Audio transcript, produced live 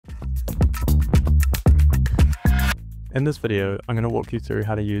In this video, I'm going to walk you through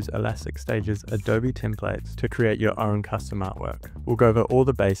how to use elasticStage's Adobe templates to create your own custom artwork. We'll go over all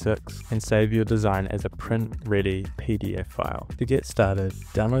the basics and save your design as a print-ready PDF file. To get started,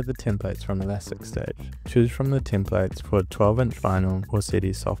 download the templates from elasticStage. Choose from the templates for 12-inch vinyl or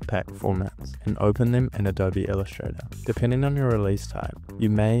CD soft pack formats and open them in Adobe Illustrator. Depending on your release type, you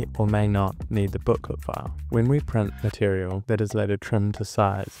may or may not need the booklet file. When we print material that is later trimmed to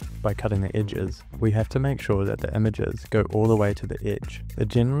size by cutting the edges, we have to make sure that the images go all the way to the edge. The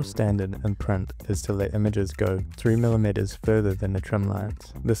general standard in print is to let images go 3mm further than the trim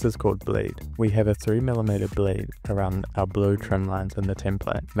lines. This is called bleed. We have a 3mm bleed around our blue trim lines in the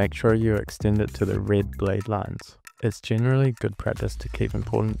template. Make sure you extend it to the red bleed lines. It's generally good practice to keep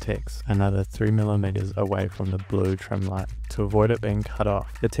important text another 3mm away from the blue trim line to avoid it being cut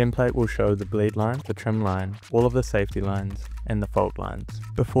off. The template will show the bleed line, the trim line, all of the safety lines, and the fault lines.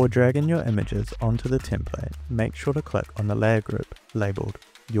 Before dragging your images onto the template, make sure to click on the layer group labeled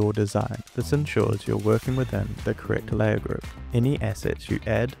Your Design. This ensures you're working within the correct layer group. Any assets you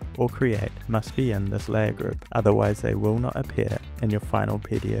add or create must be in this layer group, otherwise they will not appear in your final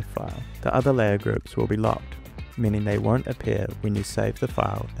PDF file. The other layer groups will be locked, meaning they won't appear when you save the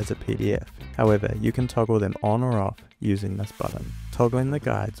file as a PDF. However, you can toggle them on or off using this button. Toggling the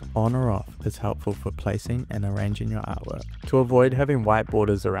guides on or off is helpful for placing and arranging your artwork. To avoid having white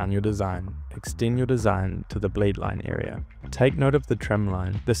borders around your design, extend your design to the bleed line area. Take note of the trim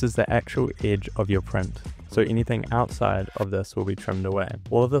line. This is the actual edge of your print, so anything outside of this will be trimmed away.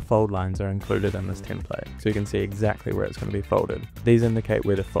 All of the fold lines are included in this template, so you can see exactly where it's going to be folded. These indicate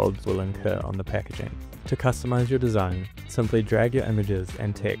where the folds will incur on the packaging. To customize your design, simply drag your images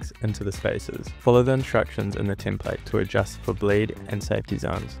and text into the spaces. Follow the instructions in the template to adjust for bleed and safety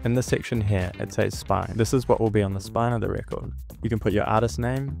zones. In this section here, it says spine. This is what will be on the spine of the record. You can put your artist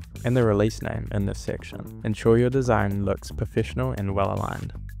name and the release name in this section. Ensure your design looks professional and well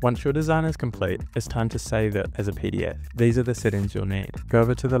aligned. Once your design is complete, it's time to save it as a PDF. These are the settings you'll need. Go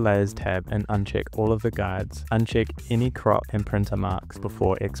over to the Layers tab and uncheck all of the guides. Uncheck any crop and printer marks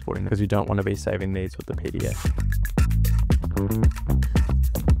before exporting because you don't want to be saving these with the PDF.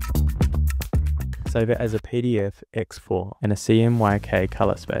 Save it as a PDF X4 in a CMYK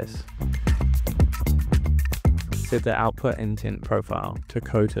color space. Set the output intent profile to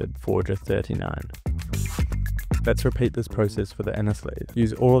coated Forger 39. Let's repeat this process for the inner sleeve.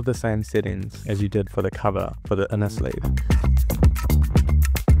 Use all of the same settings as you did for the cover for the inner sleeve.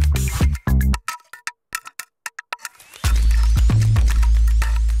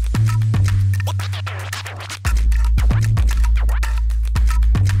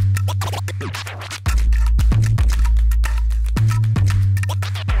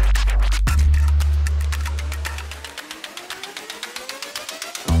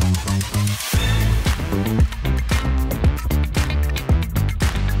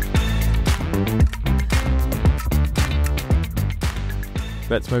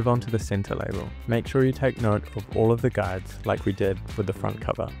 Let's move on to the center label. Make sure you take note of all of the guides like we did with the front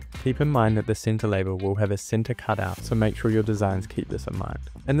cover. Keep in mind that the center label will have a center cutout, so make sure your designs keep this in mind.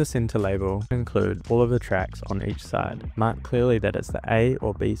 In the center label, include all of the tracks on each side. Mark clearly that it's the A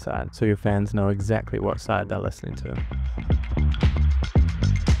or B side, so your fans know exactly what side they're listening to.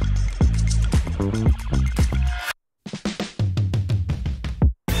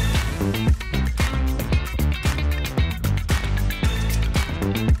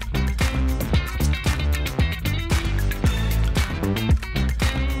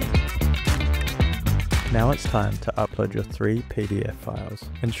 Now it's time to upload your 3 PDF files.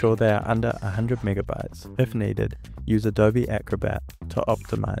 Ensure they are under 100 megabytes. If needed, use Adobe Acrobat to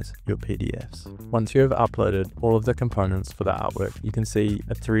optimize your PDFs. Once you have uploaded all of the components for the artwork, you can see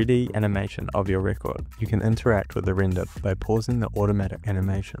a 3D animation of your record. You can interact with the render by pausing the automatic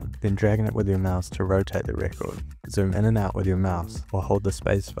animation, then dragging it with your mouse to rotate the record. Zoom in and out with your mouse or hold the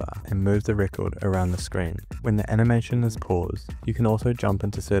spacebar and move the record around the screen. When the animation is paused, you can also jump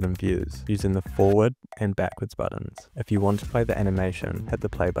into certain views using the forward and backwards buttons. If you want to play the animation, hit the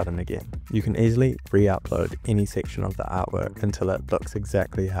play button again. You can easily re-upload any section of the artwork until it looks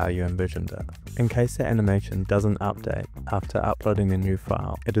exactly how you envisioned it. In case the animation doesn't update after uploading the new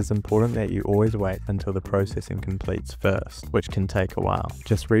file, it is important that you always wait until the processing completes first, which can take a while.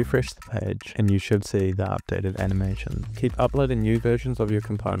 Just refresh the page and you should see the updated animation. Keep uploading new versions of your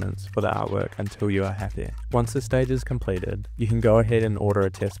components for the artwork until you are happy. Once the stage is completed, you can go ahead and order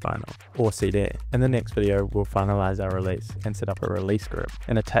a test vinyl or CD. In the next video, we'll finalize our release and set up a release group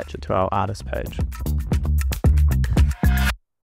and attach it to our artist page.